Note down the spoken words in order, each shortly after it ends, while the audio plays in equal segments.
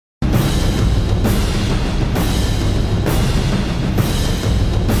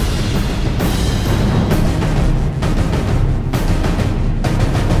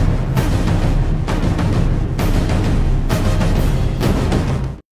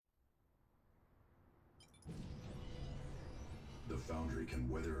can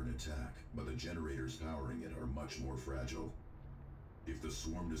weather an attack, but the generators powering it are much more fragile. If the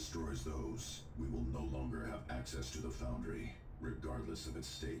swarm destroys those, we will no longer have access to the foundry, regardless of its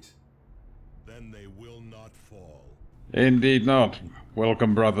state. Then they will not fall. Indeed not.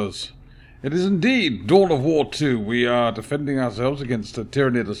 Welcome, brothers. It is indeed Dawn of War 2. We are defending ourselves against a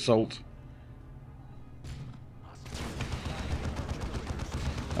Tyrannid assault.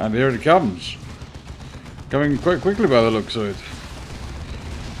 And here it comes. Coming quite quickly by the looks of it.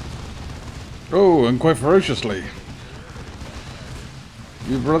 Oh, and quite ferociously.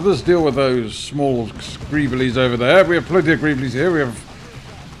 You brothers deal with those small Greeblies over there. We have plenty of Greeblies here. We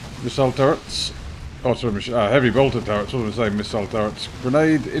have missile turrets. Oh, sorry, heavy bolter turrets. What was I saying? Missile turrets.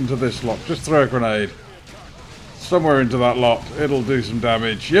 Grenade into this lot. Just throw a grenade. Somewhere into that lot. It'll do some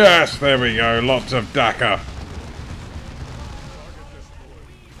damage. Yes, there we go. Lots of Dakar.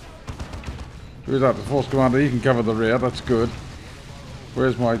 Who's that? The Force Commander. He can cover the rear. That's good.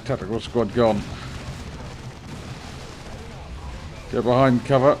 Where's my tactical squad gone? Get behind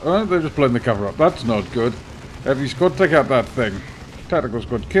cover. Oh, they've just blown the cover up. That's not good. Heavy squad, take out that thing. Tactical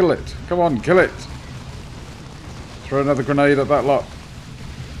squad, kill it. Come on, kill it. Throw another grenade at that lot.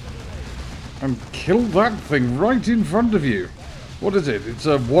 And kill that thing right in front of you. What is it? It's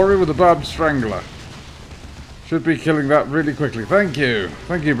a warrior with a barbed strangler. Should be killing that really quickly. Thank you.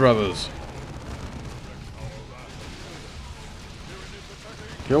 Thank you, brothers.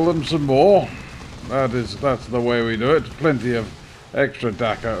 Kill them some more. That's the way we do it. Plenty of extra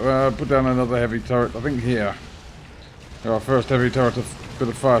Dakar. Put down another heavy turret, I think here. Our first heavy turret, a bit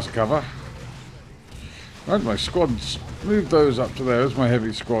of fire cover. Right, my squads. Move those up to there. There's my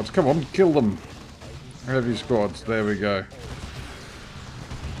heavy squads. Come on, kill them. Heavy squads. There we go.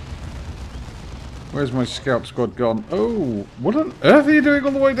 Where's my scout squad gone? Oh, what on earth are you doing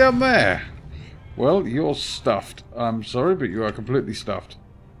all the way down there? Well, you're stuffed. I'm sorry, but you are completely stuffed.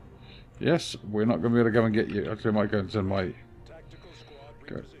 Yes, we're not going to be able to go and get you. Actually, I might go and send my...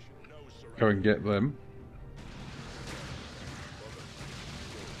 Go and get them.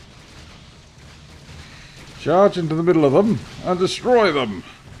 Charge into the middle of them and destroy them.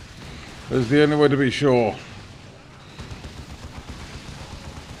 That's the only way to be sure.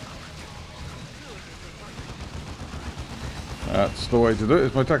 That's the way to do it.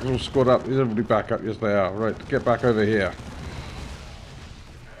 Is my tactical squad up? Is everybody back up? Yes, they are. Right, get back over here.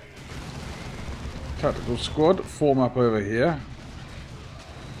 Tactical squad, form up over here.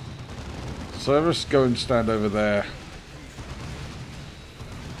 Service, go and stand over there.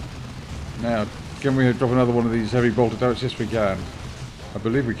 Now, can we drop another one of these heavy bolter turrets? Yes, we can. I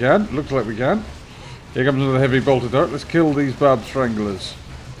believe we can. Looks like we can. Here comes another heavy bolter turret. Let's kill these barbed stranglers.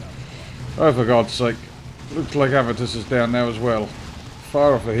 Oh, for God's sake. Looks like Avitus is down now as well.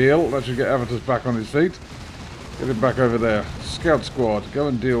 Fire off a heel. That should get Avitus back on his feet. Get him back over there. Scout squad, go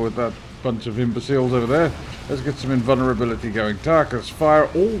and deal with that bunch of imbeciles over there. Let's get some invulnerability going. Tarkus, fire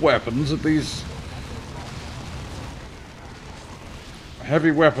all weapons at these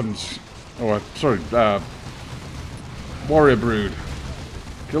heavy weapons. Oh, sorry, warrior brood.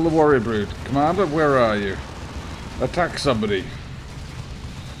 Kill the warrior brood. Commander, where are you? Attack somebody.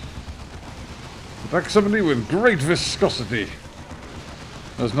 Attack somebody with great viscosity.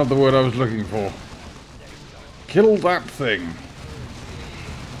 That's not the word I was looking for. Kill that thing.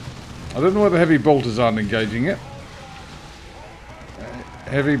 I don't know why the heavy bolters aren't engaging it.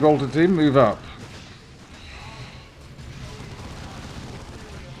 Heavy bolter team, move up.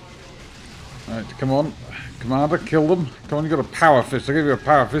 Right, come on. Commander, kill them. Come on, you've got a power fist. I'll give you a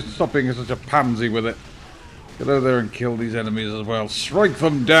power fist. Stop being such a pansy with it. Get over there and kill these enemies as well. Strike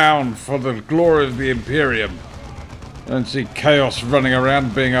them down for the glory of the Imperium. Don't see chaos running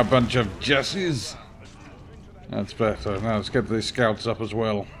around being a bunch of Jessies. That's better. Now let's get these scouts up as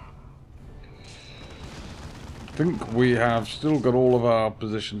well. I think we have still got all of our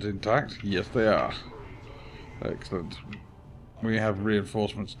positions intact. Yes, they are. Excellent. We have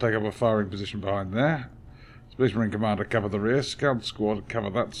reinforcements. Take up a firing position behind there. Space Marine Commander, cover the rear. Scout Squad, cover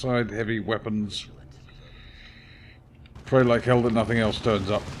that side. Heavy weapons. Pray like hell that nothing else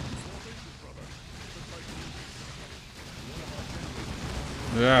turns up.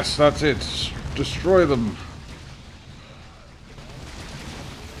 Yes, that's it. Destroy them.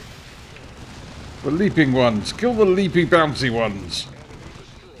 The leaping ones. Kill the leapy bouncy ones.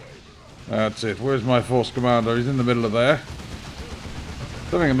 That's it. Where's my Force Commander? He's in the middle of there.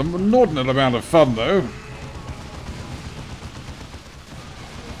 Having an inordinate amount of fun, though.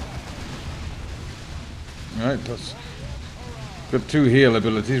 Right, that's got 2 heal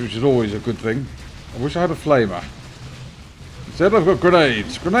abilities, which is always a good thing. I wish I had a flamer. Instead, I've got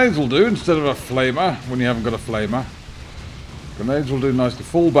grenades. Grenades will do instead of a flamer when you haven't got a flamer. Grenades will do nicely.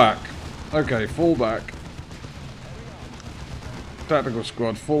 Fall back. Okay, fall back. Tactical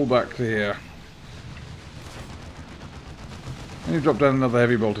squad, fall back to here. Can you drop down another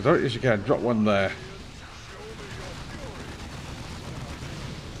heavy bolter turret? Yes, you can. Drop one there.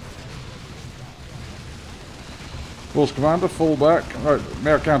 Force commander, fall back. Right,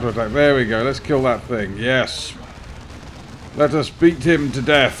 now counterattack. There we go. Let's kill that thing. Yes. Let us beat him to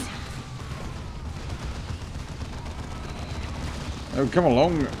death. Oh, come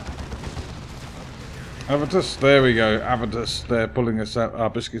along. Avitus, there we go. Avitus, they're pulling us out, our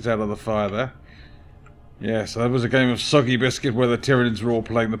biscuits out of the fire there. Yes, that was a game of soggy biscuit where the Tyrannids were all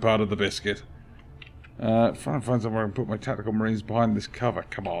playing the part of the biscuit. Trying to find somewhere I can put my tactical marines behind this cover.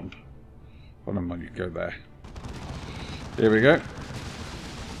 Come on. Well, never mind, you go there. Here we go.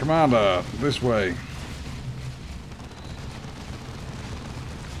 Commander, this way.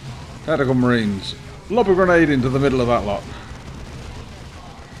 Tactical marines. Lob a grenade into the middle of that lot.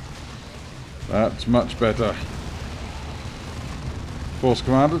 That's much better. Force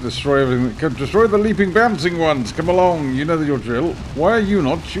commander, destroy everything. Destroy the leaping, bouncing ones. Come along. You know your drill. Why are you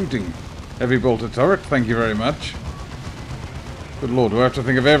not shooting? Heavy bolter turret. Thank you very much. Good lord, do I have to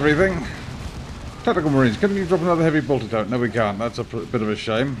think of everything? Tactical marines, can you drop another heavy bolter turret? No, we can't. That's a bit of a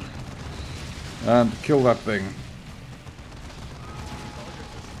shame. And kill that thing.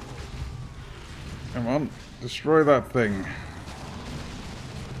 Come on, destroy that thing.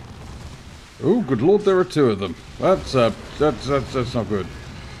 Oh, good lord, there are two of them. That's not good.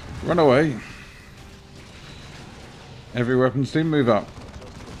 Run away. Every weapons team, move up.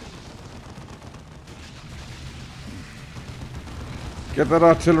 Get that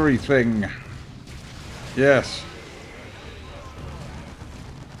artillery thing. Yes.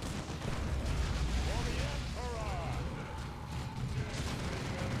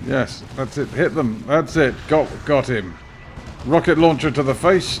 Yes, that's it. Hit them. That's it. Got him. Rocket launcher to the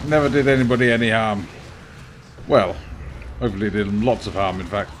face. Never did anybody any harm. Well, hopefully it did them lots of harm, in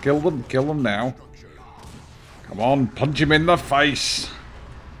fact. Kill them. Kill them now. Come on, punch him in the face.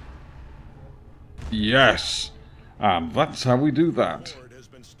 Yes. And that's how we do that.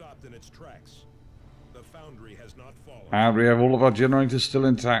 And we have all of our generators still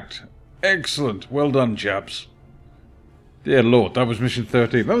intact. Excellent. Well done, chaps. Dear Lord, that was mission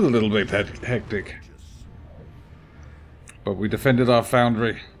 13. That was a little bit hectic. But we defended our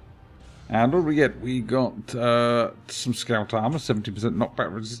foundry. And what did we get? We got some scout armor, 70%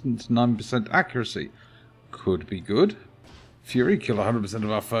 knockback resistance, 9% accuracy. Could be good. Fury, kill 100%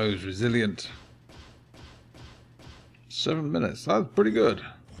 of our foes. Resilient. 7 minutes. That's pretty good.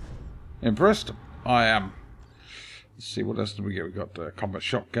 Impressed? I am. Let's see, what else did we get? We got a combat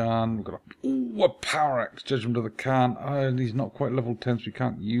shotgun. We've got a power axe. Judgment of the Khan. Oh, he's not quite level 10, so we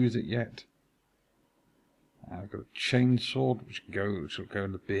can't use it yet. I've got a chainsword, which will go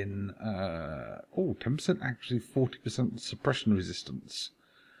in the bin. 10% actually, 40% suppression resistance.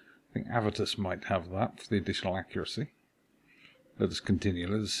 I think Avitus might have that for the additional accuracy. Let us continue.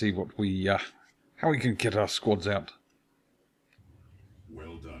 Let us see what we, how we can get our squads out.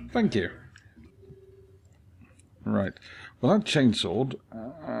 Well done. Thank you. Right. Well, that chainsword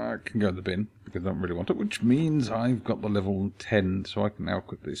can go in the bin because I don't really want it, which means I've got the level 10, so I can now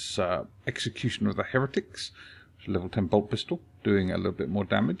equip this Execution of the Heretics, which is a level 10 bolt pistol, doing a little bit more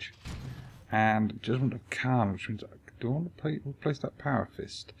damage. And Judgment of Khan, which means, do I want to replace that Power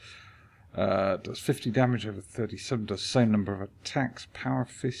Fist? Does 50 damage over 37, does the same number of attacks. Power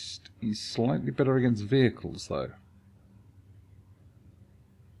Fist is slightly better against vehicles, though.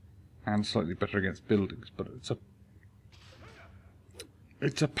 And slightly better against buildings, but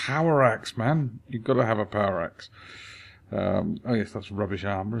it's a power axe, man. You've got to have a power axe. Oh yes, that's rubbish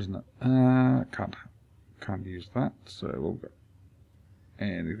armor, isn't it? Can't use that. So we'll go.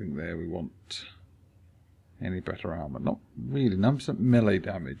 Anything there we want? Any better armor? Not really. 9% melee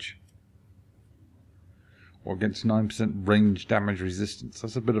damage, or against 9% range damage resistance.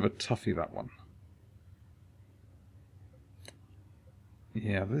 That's a bit of a toughie, that one.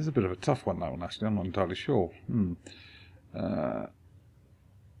 Yeah, there's a bit of a tough one, that one, actually. I'm not entirely sure.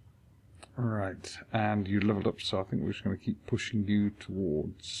 Right, and you leveled up, so I think we're just going to keep pushing you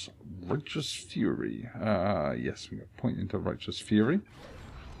towards Righteous Fury. Yes, we got a point into Righteous Fury.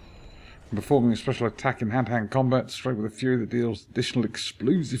 Performing a special attack in hand-to-hand combat, strike with a fury that deals additional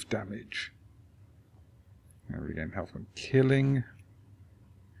explosive damage. Now regain health from killing.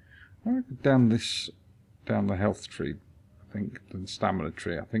 I'll go down the health tree, I think, the stamina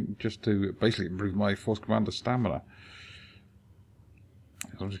tree, I think, just to basically improve my Force Commander stamina.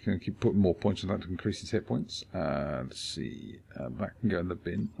 I'm just going to keep putting more points on that to increase his hit points. Let's see, that can go in the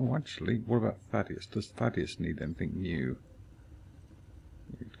bin. Oh, actually, what about Thaddeus? Does Thaddeus need anything new?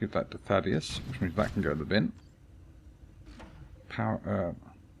 give that to Thaddeus, which means that can go in the bin. Power,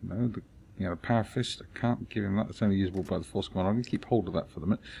 no, the power fist, I can't give him that, it's only usable by the Force Command. I'm going to keep hold of that for the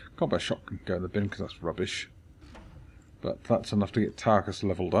minute. Combat shot can go in the bin because that's rubbish. But that's enough to get Tarkus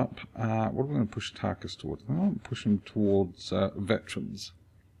leveled up. What are we going to push Tarkus towards? I want to push him towards veterans.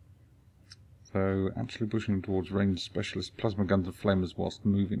 So actually pushing him towards ranged specialists, plasma guns and flamers whilst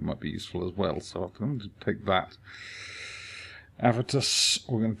moving might be useful as well. So I'm going to take that. Avitus,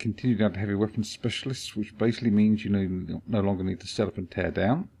 we're going to continue down to heavy weapons specialists, which basically means you no longer need to set up and tear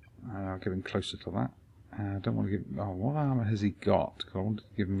down. Getting closer to that. I don't want to give. Oh, what armor has he got? Because I wanted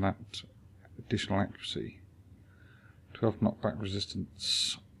to give him that additional accuracy. 12 knockback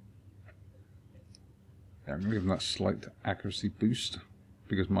resistance. Yeah, I'm going to give him that slight accuracy boost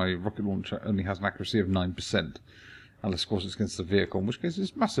because my rocket launcher only has an accuracy of 9%, unless of course it's against the vehicle, in which case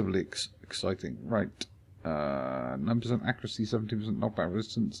it's massively exciting. Right, 9% accuracy, 17% knockback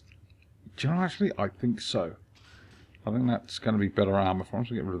resistance. Do you know, actually, I think so. I think that's going to be better armor for him,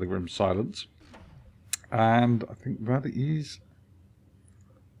 so get rid of the Grim Silence. And I think that is...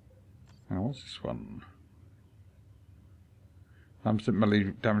 Now, what's this one? 9%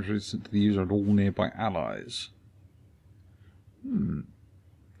 melee damage resistant to the user and all nearby allies.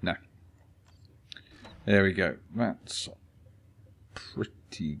 No. There we go. That's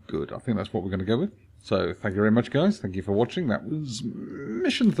pretty good. I think that's what we're going to go with. So, thank you very much, guys. Thank you for watching. That was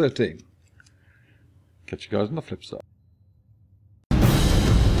Mission 13. Catch you guys on the flip side.